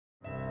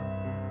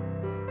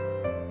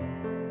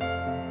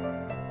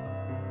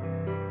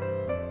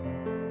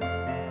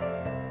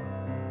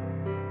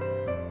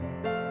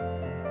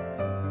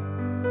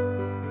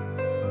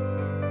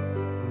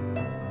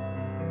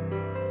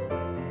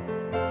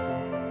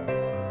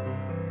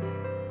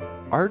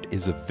Art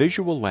is a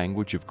visual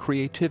language of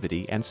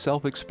creativity and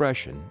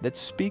self-expression that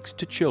speaks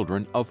to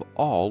children of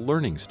all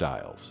learning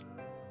styles.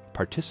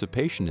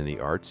 Participation in the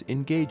arts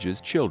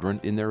engages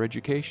children in their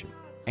education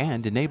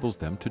and enables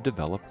them to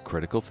develop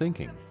critical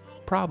thinking,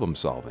 problem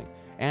solving,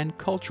 and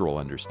cultural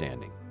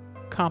understanding,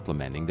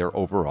 complementing their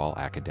overall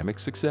academic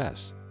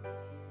success.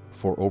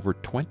 For over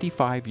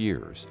 25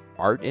 years,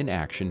 Art in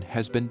Action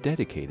has been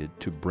dedicated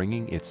to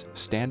bringing its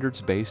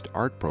standards-based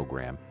art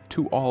program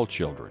to all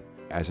children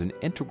as an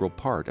integral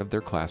part of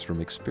their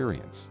classroom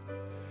experience.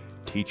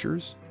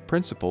 Teachers,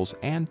 principals,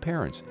 and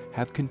parents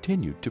have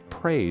continued to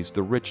praise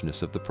the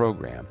richness of the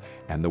program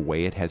and the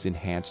way it has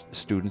enhanced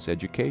students'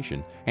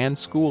 education and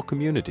school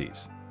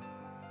communities.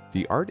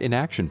 The Art in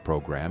Action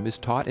program is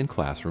taught in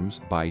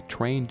classrooms by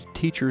trained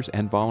teachers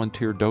and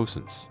volunteer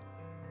docents.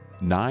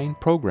 9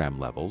 program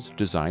levels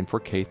designed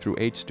for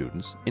K-8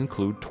 students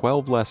include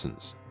 12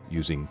 lessons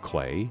using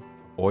clay,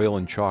 oil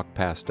and chalk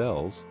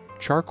pastels,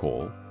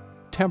 charcoal,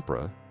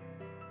 tempera,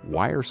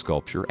 wire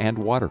sculpture, and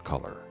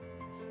watercolor.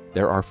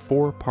 There are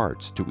 4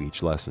 parts to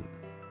each lesson.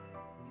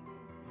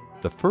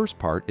 The first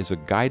part is a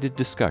guided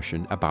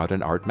discussion about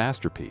an art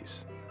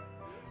masterpiece.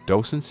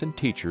 Docents and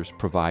teachers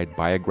provide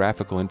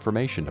biographical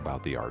information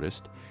about the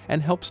artist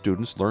and help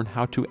students learn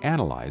how to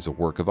analyze a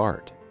work of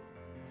art.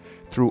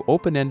 Through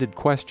open-ended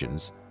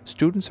questions,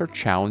 students are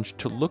challenged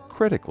to look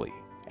critically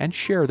and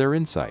share their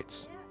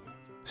insights.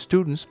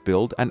 Students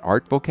build an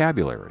art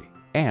vocabulary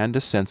and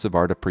a sense of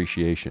art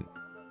appreciation.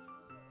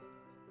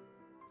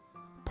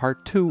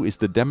 Part 2 is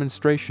the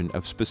demonstration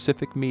of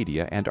specific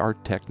media and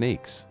art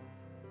techniques.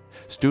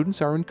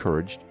 Students are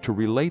encouraged to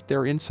relate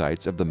their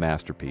insights of the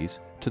masterpiece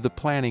to the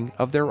planning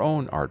of their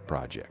own art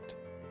project.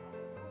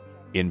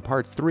 In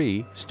Part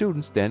 3,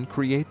 students then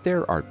create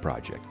their art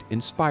project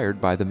inspired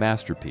by the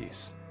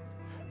masterpiece.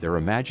 Their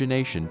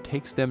imagination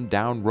takes them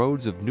down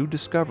roads of new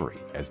discovery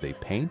as they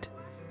paint,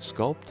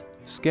 sculpt,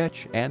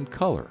 sketch, and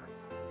color.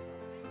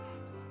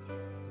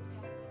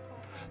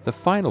 The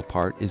final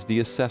part is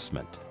the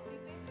assessment.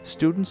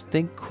 Students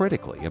think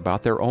critically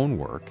about their own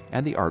work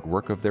and the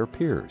artwork of their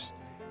peers,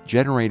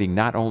 generating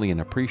not only an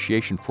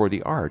appreciation for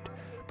the art,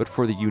 but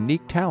for the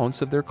unique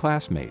talents of their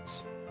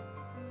classmates.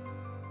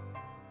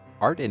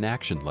 Art in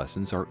Action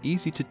lessons are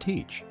easy to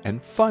teach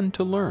and fun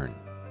to learn.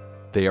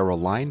 They are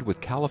aligned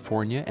with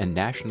California and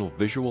national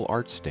visual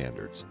arts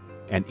standards,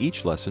 and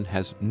each lesson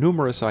has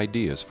numerous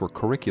ideas for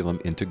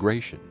curriculum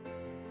integration.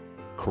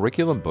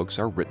 Curriculum books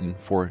are written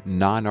for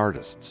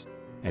non-artists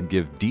and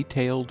give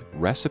detailed,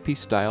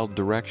 recipe-styled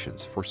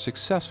directions for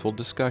successful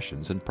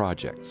discussions and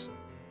projects.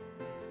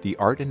 The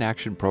Art in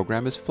Action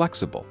program is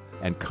flexible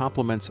and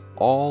complements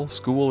all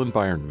school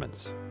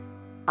environments.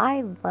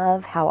 I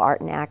love how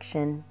Art in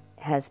Action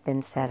has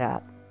been set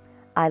up.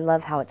 I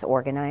love how it's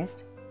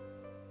organized.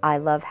 I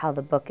love how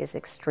the book is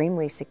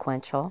extremely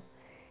sequential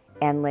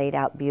and laid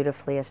out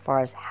beautifully as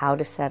far as how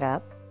to set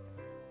up,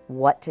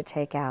 what to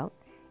take out,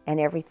 and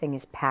everything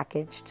is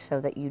packaged so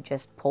that you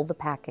just pull the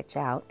package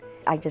out.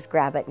 I just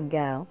grab it and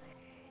go,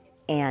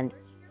 and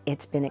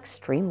it's been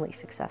extremely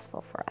successful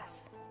for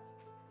us.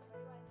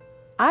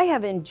 I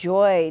have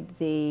enjoyed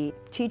the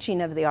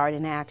teaching of the Art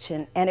in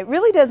Action, and it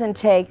really doesn't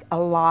take a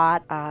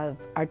lot of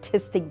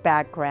artistic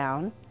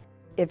background.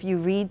 If you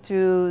read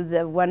through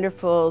the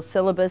wonderful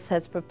syllabus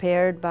that's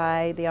prepared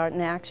by the Art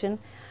in Action,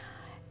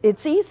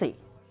 it's easy,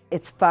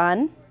 it's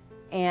fun,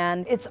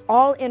 and it's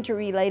all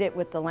interrelated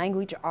with the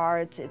language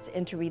arts, it's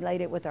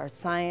interrelated with our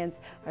science,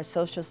 our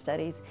social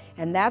studies,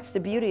 and that's the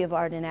beauty of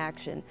Art in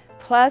Action.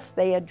 Plus,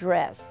 they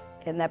address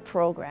in that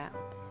program,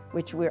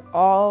 which we're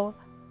all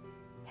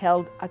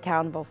held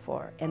accountable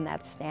for, and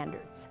that's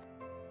standards.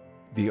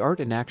 The Art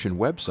in Action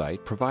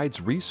website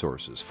provides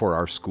resources for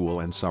our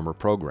school and summer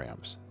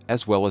programs,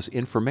 as well as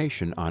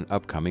information on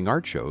upcoming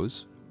art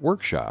shows,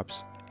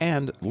 workshops,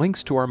 and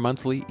links to our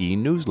monthly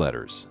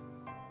e-newsletters.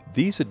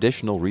 These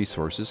additional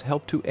resources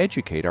help to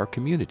educate our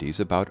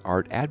communities about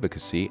art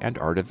advocacy and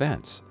art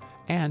events,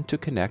 and to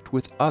connect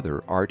with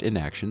other Art in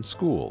Action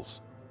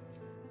schools.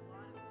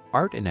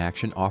 Art in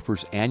Action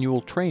offers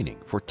annual training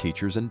for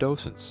teachers and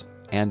docents,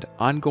 and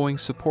ongoing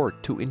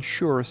support to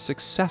ensure a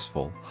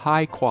successful,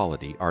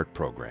 high-quality art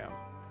program.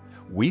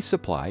 We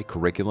supply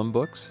curriculum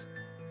books,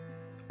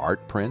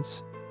 art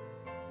prints,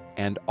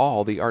 and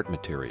all the art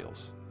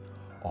materials.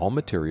 All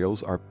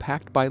materials are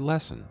packed by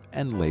lesson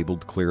and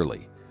labeled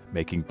clearly,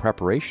 making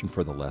preparation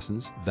for the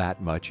lessons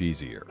that much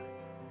easier.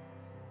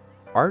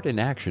 Art in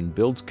Action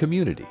builds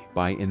community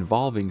by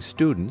involving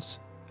students,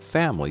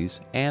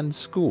 families, and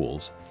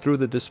schools through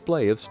the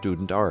display of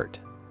student art.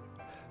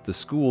 The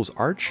school's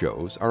art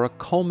shows are a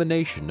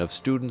culmination of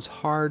students'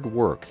 hard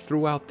work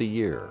throughout the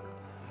year.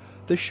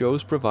 The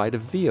shows provide a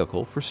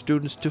vehicle for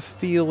students to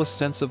feel a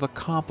sense of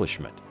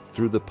accomplishment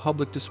through the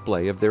public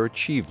display of their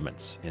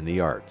achievements in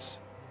the arts.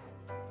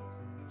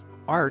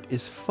 Art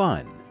is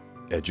fun,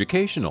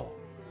 educational,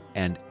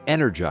 and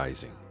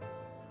energizing.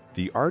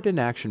 The Art in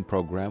Action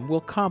program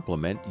will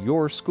complement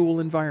your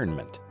school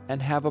environment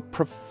and have a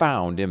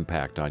profound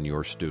impact on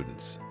your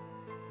students.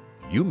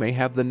 You may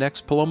have the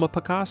next Paloma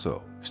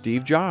Picasso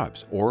Steve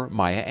Jobs or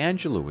Maya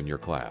Angelou in your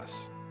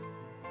class.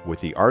 With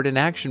the Art in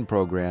Action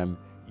program,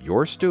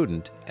 your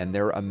student and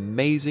their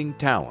amazing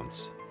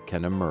talents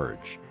can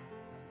emerge.